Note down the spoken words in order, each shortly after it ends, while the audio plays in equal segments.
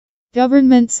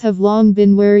Governments have long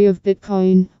been wary of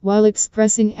Bitcoin, while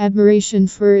expressing admiration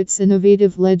for its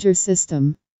innovative ledger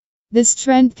system. This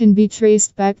trend can be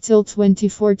traced back till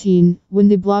 2014, when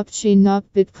the blockchain not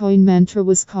Bitcoin mantra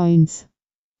was coined.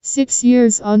 6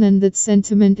 years on, and that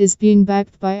sentiment is being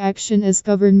backed by action as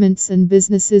governments and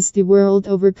businesses the world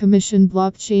over commission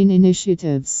blockchain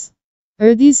initiatives.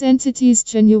 Are these entities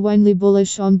genuinely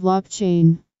bullish on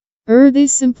blockchain? Or are they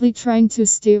simply trying to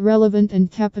stay relevant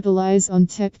and capitalize on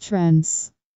tech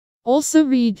trends? Also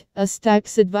read, as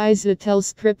tax advisor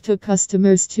tells crypto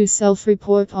customers to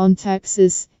self-report on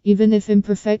taxes, even if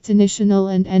imperfect national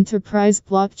and enterprise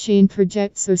blockchain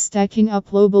projects are stacking up.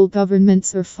 Global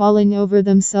governments are falling over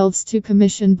themselves to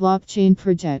commission blockchain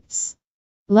projects.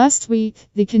 Last week,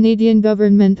 the Canadian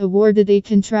government awarded a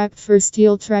contract for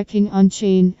steel tracking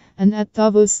on-chain, and at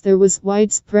Davos there was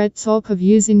widespread talk of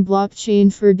using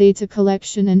blockchain for data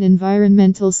collection and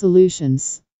environmental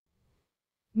solutions.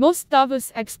 Most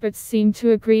Davos experts seem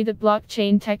to agree that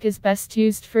blockchain tech is best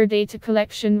used for data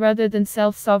collection rather than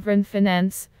self-sovereign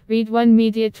finance. Read one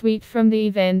media tweet from the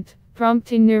event,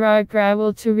 prompting Nirav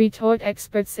Agrawal to retort.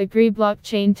 Experts agree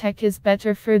blockchain tech is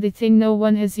better for the thing no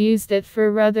one has used it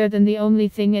for rather than the only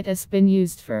thing it has been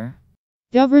used for.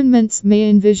 Governments may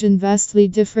envision vastly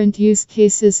different use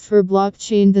cases for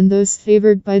blockchain than those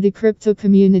favored by the crypto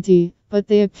community, but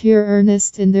they appear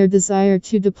earnest in their desire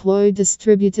to deploy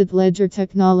distributed ledger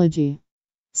technology.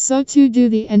 So too do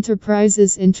the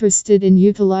enterprises interested in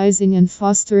utilizing and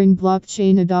fostering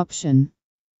blockchain adoption.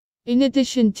 In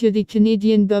addition to the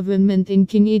Canadian government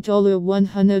inking a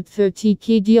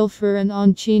 $130k deal for an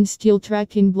on-chain steel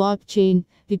tracking blockchain,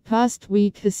 the past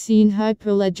week has seen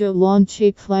Hyperledger launch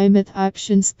a climate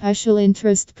action special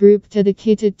interest group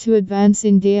dedicated to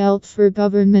advancing DALT for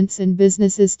governments and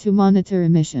businesses to monitor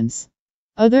emissions.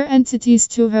 Other entities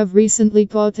too have recently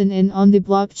gotten in on the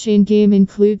blockchain game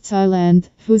include Thailand,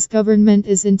 whose government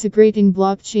is integrating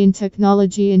blockchain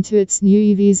technology into its new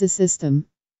e-visa system.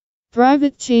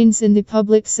 Private chains in the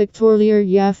public sector. Lear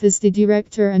Yaf is the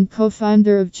director and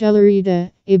co-founder of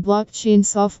Gellerida, a blockchain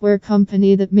software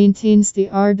company that maintains the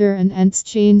Ardor and Ants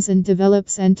chains and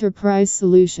develops enterprise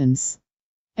solutions.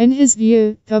 In his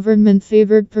view,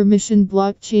 government-favored permission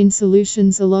blockchain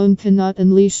solutions alone cannot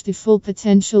unleash the full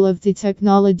potential of the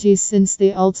technology since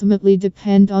they ultimately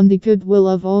depend on the goodwill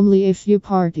of only a few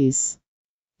parties.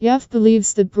 Yaf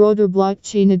believes that broader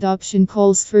blockchain adoption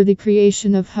calls for the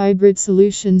creation of hybrid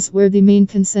solutions where the main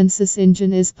consensus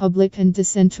engine is public and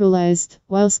decentralized,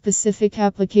 while specific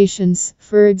applications,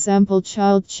 for example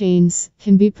child chains,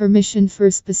 can be permissioned for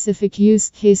specific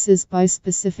use cases by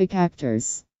specific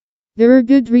actors. There are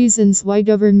good reasons why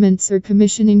governments are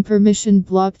commissioning permissioned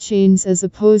blockchains as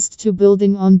opposed to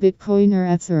building on Bitcoin or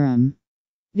Ethereum.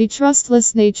 The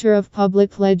trustless nature of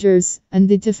public ledgers, and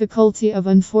the difficulty of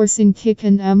enforcing kick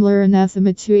and AMLR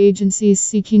anathema to agencies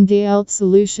seeking DALT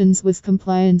solutions with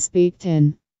compliance baked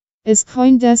in. As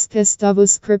CoinDesk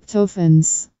Davos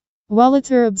CryptoFans.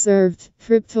 Wallater observed,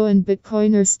 crypto and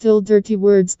Bitcoin are still dirty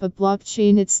words, but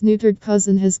blockchain, its neutered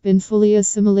cousin, has been fully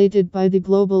assimilated by the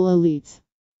global elite.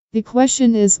 The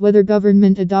question is whether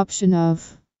government adoption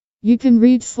of. You can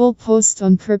read full post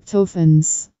on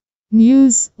CryptoFans.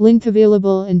 News, link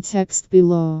available in text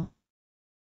below.